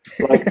wrong."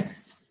 Like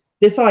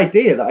this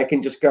idea that I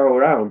can just go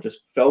around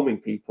just filming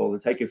people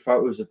and taking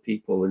photos of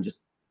people and just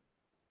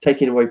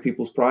taking away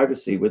people's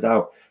privacy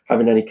without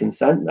having any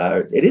consent there,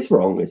 it is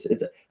wrong. And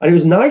it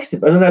was nice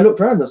and then I looked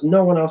around, there's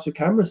no one else with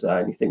cameras there,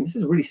 and you think this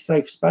is a really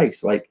safe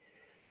space. Like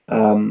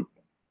and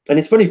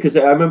it's funny because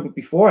I remember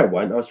before I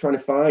went, I was trying to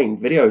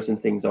find videos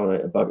and things on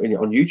it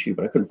on YouTube,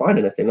 and I couldn't find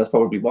anything. That's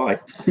probably why.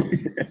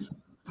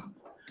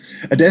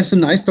 There's a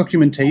nice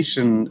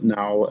documentation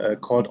now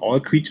called "All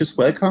Creatures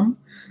Welcome,"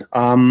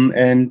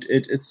 and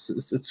it's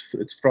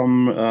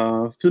from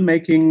a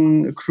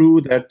filmmaking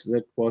crew that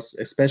was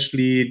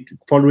especially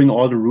following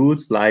all the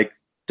rules, like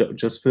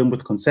just film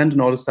with consent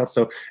and all this stuff.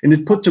 So, and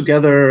it put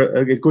together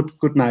a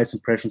good nice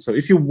impression. So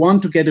if you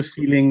want to get a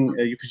feeling,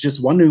 if you're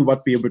just wondering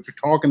what we're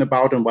talking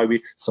about and why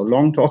we so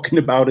long talking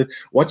about it,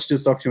 watch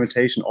this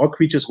documentation, All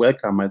Creatures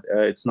Welcome.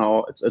 It's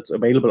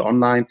available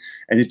online,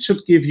 and it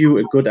should give you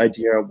a good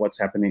idea of what's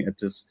happening at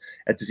this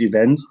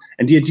event.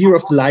 And the idea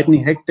of the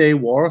Lightning Hack Day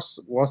was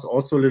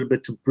also a little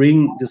bit to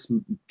bring this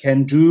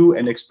can-do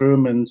and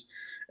experiment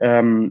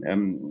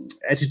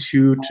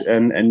attitude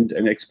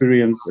and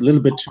experience a little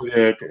bit to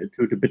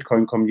the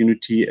Bitcoin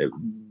community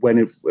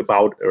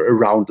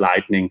around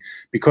Lightning,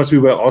 because we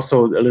were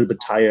also a little bit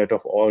tired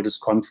of all these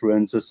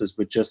conferences as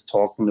we're just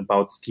talking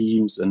about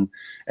schemes and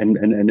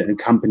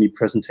company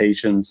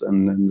presentations,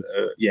 and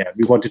yeah,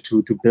 we wanted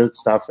to build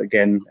stuff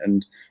again,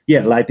 and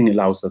yeah, Lightning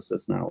allows us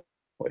this now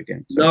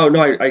again. So.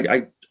 No,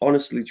 I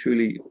honestly,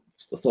 truly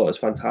thought it was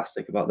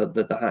fantastic about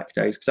the hack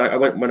days, because I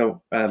went when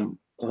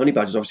Honey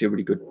Badger is obviously a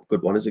really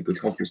good one. It's a good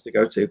conference to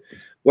go to.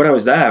 When I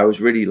was there, I was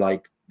really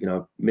like,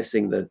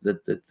 missing the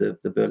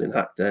Berlin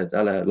hack,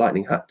 the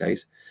Lightning hack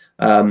days.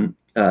 And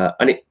at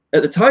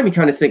the time, you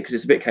kind of think, because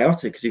it's a bit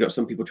chaotic, because you got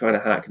some people trying to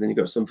hack, and then you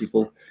got some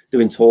people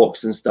doing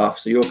talks and stuff.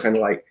 So you're kind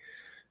of like,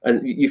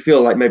 and you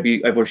feel like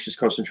maybe everyone should just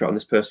concentrate on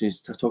this person who's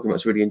talking about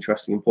this really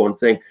interesting, important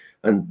thing,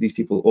 and these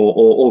people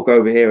all go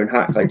over here and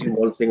hack, like do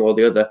one thing or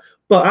the other.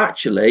 But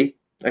actually,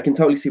 I can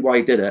totally see why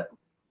he did it.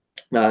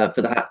 For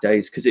the hack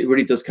days, because it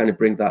really does kind of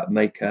bring that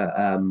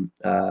maker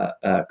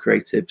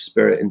creative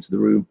spirit into the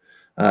room,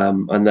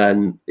 and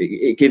then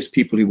it gives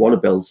people who want to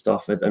build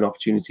stuff an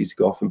opportunity to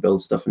go off and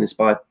build stuff, and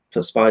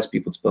inspires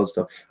people to build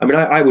stuff. I mean,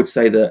 I would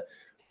say that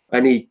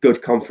any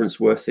good conference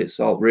worth its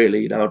salt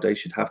really nowadays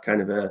should have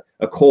kind of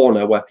a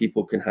corner where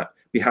people can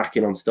be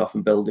hacking on stuff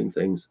and building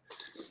things.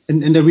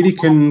 And I really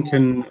can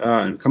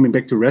coming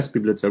back to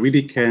Raspiblitz, I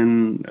really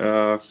can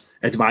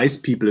advise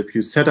people, if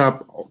you set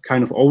up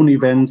kind of own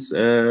events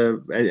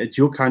at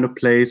your kind of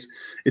place,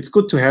 it's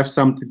good to have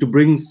something to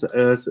bring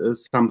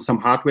some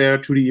hardware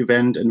to the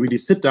event and really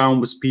sit down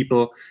with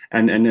people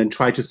and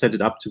try to set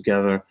it up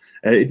together.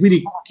 It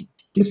really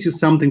gives you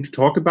something to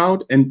talk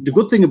about. And the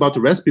good thing about the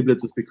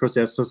Raspiblitz is because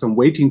there's some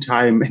waiting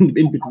time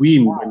in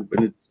between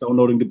when it's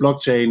downloading the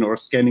blockchain or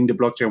scanning the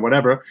blockchain,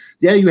 whatever.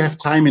 Yeah, you have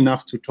time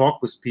enough to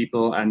talk with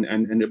people and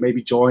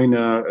maybe join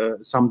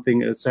a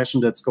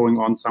session that's going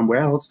on somewhere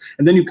else.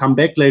 And then you come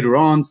back later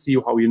on, see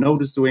how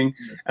this doing.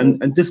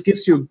 And this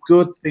gives you a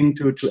good thing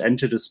to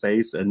enter the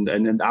space. And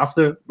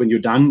after, when you're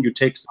done, you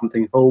take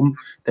something home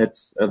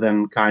that's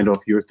then kind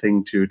of your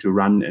thing to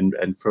run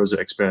and further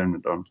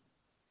experiment on.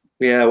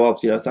 Yeah, well,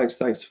 thanks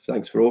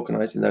for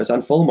organising those,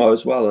 and Fulmo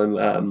as well,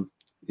 and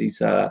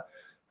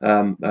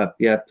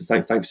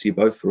thanks to you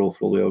both for all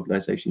the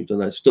organisation you've done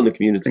there. It's done the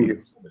community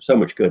so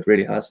much good,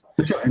 really has.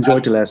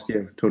 Enjoyed the last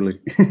year, totally.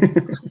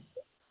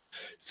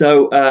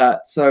 So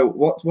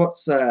what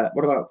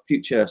about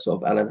future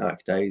sort of LN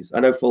hack days? I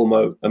know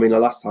Fulmo. I mean, the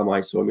last time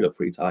I saw him, he looked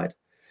pretty tired.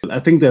 I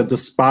think that the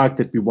spark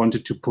that we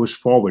wanted to push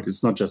forward,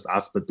 it's not just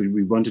us, but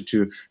we wanted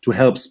to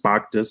help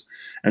spark this.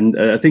 And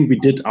I think we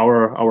did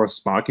our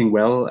sparking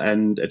well,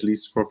 and at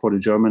least for the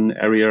German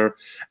area.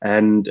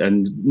 And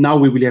now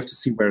we really have to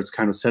see where it's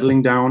kind of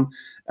settling down.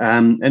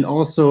 And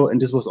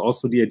this was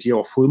also the idea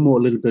of Fulmo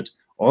a little bit,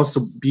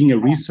 also being a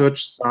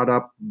research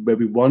startup where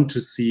we want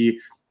to see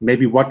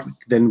maybe what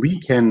then we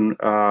can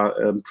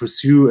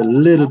pursue a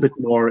little bit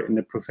more in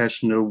a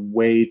professional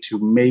way to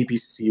maybe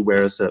see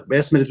where's at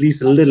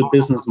least a little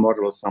business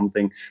model or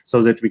something,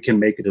 so that we can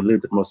make it a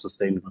little bit more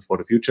sustainable for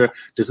the future.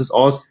 This is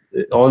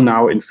all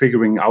now in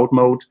figuring out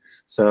mode.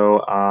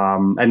 So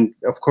and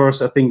of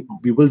course I think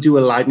we will do a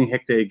Lightning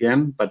Hack Day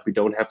again, but we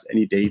don't have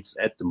any dates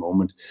at the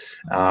moment.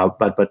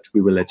 But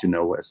we will let you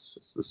know as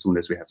soon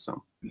as we have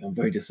some. I'm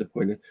very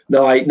disappointed.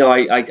 No,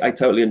 I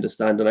totally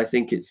understand, and I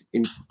think it's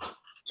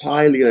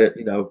entirely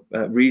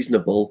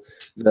reasonable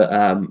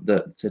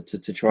that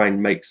to try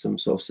and make some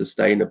sort of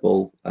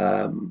sustainable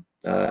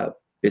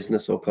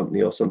business or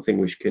company or something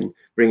which can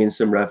bring in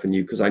some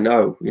revenue, because I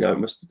know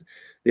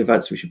the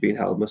events which have been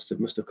held must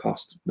have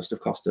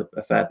cost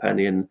a fair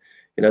penny, and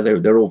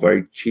they're all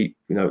very cheap.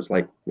 It's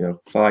like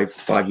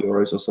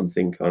 €5 or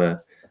something on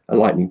a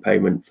lightning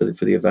payment for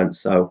the event.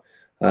 So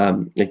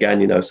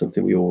again,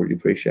 something we all really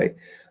appreciate.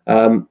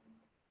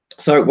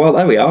 So, well,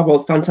 there we are.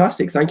 Well,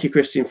 fantastic. Thank you,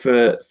 Christian,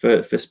 for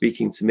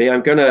speaking to me.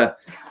 I'm going to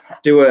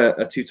do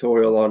a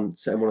tutorial on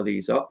setting one of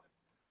these up.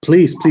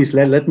 Please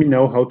let me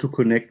know how to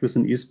connect with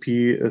an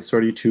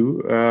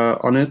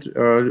ESP32 on it.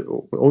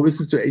 Or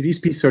is it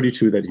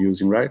ESP32 that you're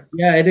using, right?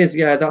 Yeah, it is.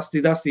 Yeah, that's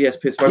the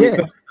ESP. So I'm going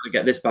to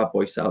get this bad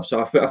boy set up.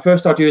 So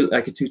first I'll do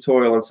like a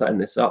tutorial on setting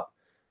this up.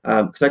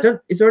 Because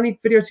is there any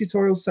video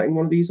tutorials setting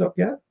one of these up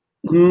yet?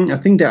 I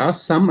think there are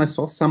some. I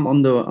saw some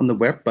on the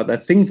web, but I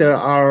think there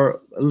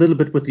are a little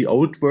bit with the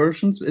old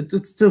versions.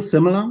 It's still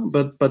similar,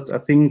 but I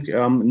think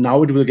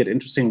now it will get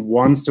interesting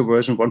once the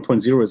version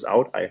 1.0 is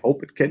out. I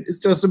hope it can. It's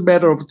just a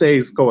matter of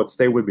days. Go on,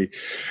 stay with me.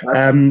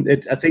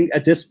 I think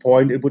at this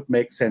point it would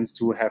make sense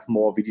to have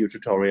more video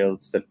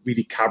tutorials that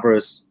really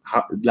covers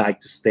like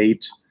the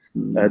state,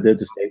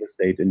 the stable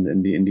state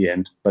in the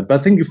end. But I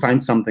think you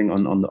find something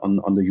on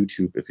the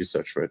YouTube if you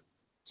search for it.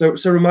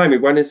 So remind me,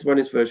 when is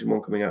version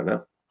 1 coming out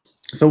now?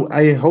 So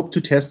I hope to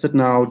test it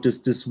now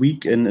this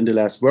week in the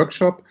last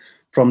workshop.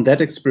 From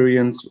that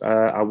experience,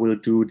 I will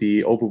do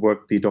the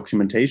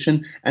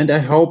documentation, and I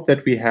hope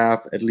that we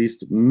have at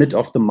least mid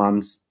of the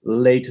month,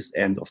 latest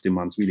end of the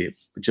month, really,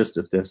 just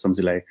if there's some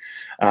delay.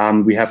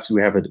 We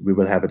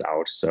will have it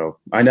out. So,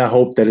 and I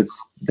hope that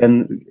it's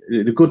then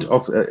the good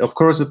of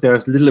course, if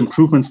there's little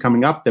improvements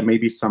coming up, there may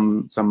be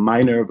some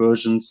minor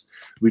versions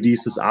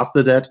releases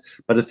after that,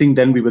 but I think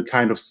then we will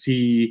kind of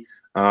see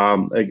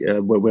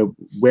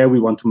where we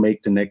want to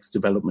make the next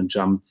development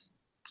jump,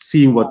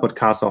 seeing what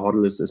Casa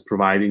Hodl is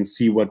providing,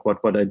 see what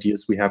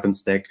ideas we have in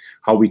stack,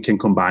 how we can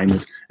combine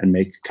it and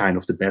make kind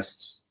of the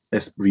best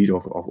breed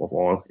of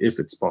all, if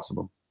it's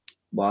possible.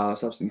 Wow,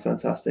 that's absolutely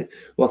fantastic.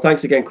 Well,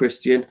 thanks again,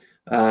 Christian,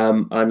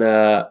 and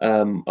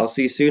I'll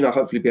see you soon. I'll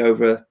hopefully be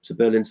over to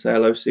Berlin, say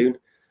hello soon.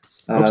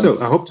 I hope so.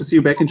 I hope to see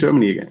you back in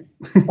Germany again.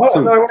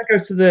 Oh, no, I want to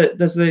go to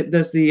there's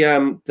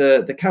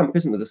the camp,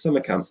 isn't there? The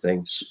summer camp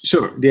thing.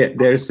 Sure. Yeah,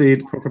 there's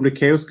from the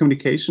Chaos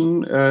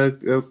Communication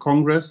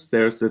Congress.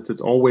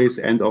 It's always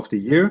end of the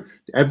year.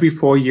 Every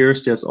 4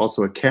 years there's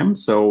also a camp.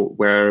 So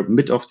where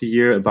mid of the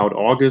year, about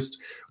August,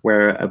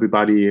 where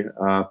everybody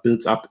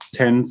builds up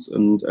tents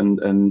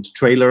and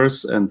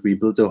trailers, and we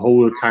build a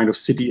whole kind of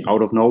city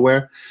out of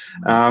nowhere.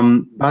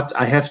 But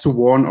I have to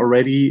warn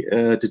already,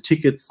 the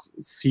tickets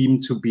seem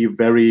to be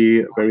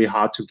very, very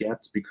hard to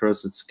get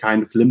because it's kind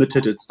of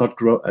limited. It's not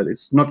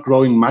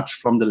growing much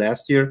from the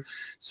last year.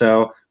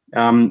 So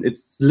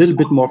it's a little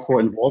bit more for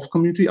involved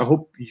community. I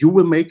hope you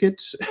will make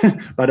it,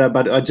 but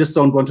I just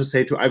don't want to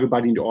say to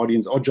everybody in the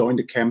audience or join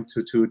the camp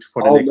for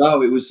the next. Oh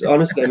no, it was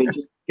honestly, I mean,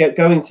 just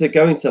going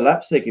to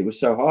Leipzig, it was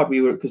so hard.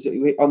 We were because it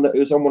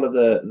was on one of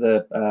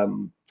the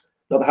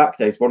not the hack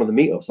days, one of the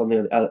meetups, on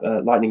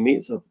the lightning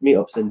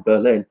meetups in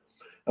Berlin.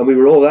 And we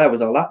were all there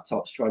with our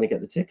laptops trying to get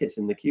the tickets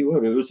in the queue.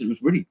 It was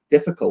really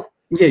difficult.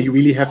 Yeah, you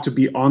really have to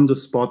be on the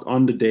spot,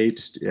 on the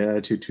date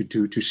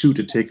to shoot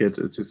a ticket,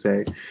 to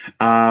say.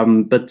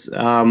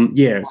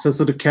 Yeah,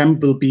 so the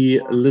camp will be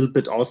a little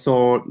bit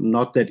also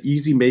not that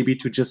easy maybe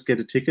to just get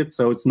a ticket.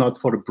 So it's not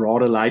for the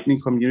broader Lightning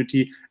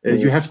community.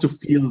 You have to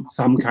feel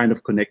some kind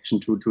of connection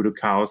to the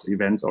Chaos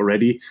events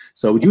already.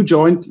 So you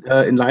joined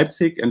in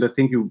Leipzig, and I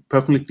think you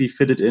perfectly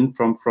fit it in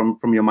from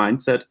your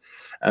mindset.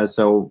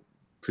 So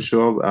for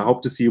sure, I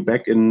hope to see you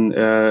back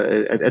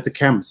at the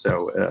camp.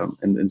 So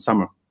in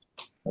summer.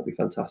 That'd be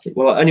fantastic.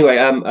 Well, anyway,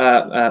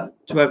 to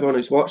everyone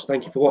who's watched,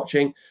 thank you for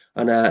watching,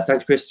 and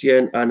thanks,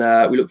 Christian.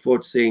 And we look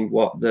forward to seeing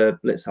what the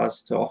Blitz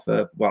has to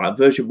offer. Well,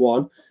 version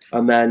 1,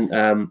 and then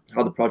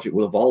how the project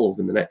will evolve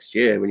in the next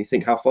year. When you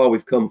think how far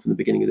we've come from the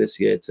beginning of this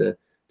year to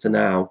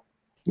now,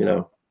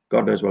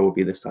 God knows where we'll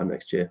be this time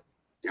next year.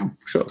 Yeah,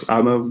 sure.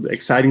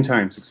 Exciting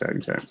times.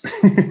 Exciting times.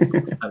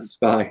 Thanks.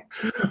 Bye.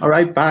 All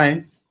right.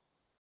 Bye.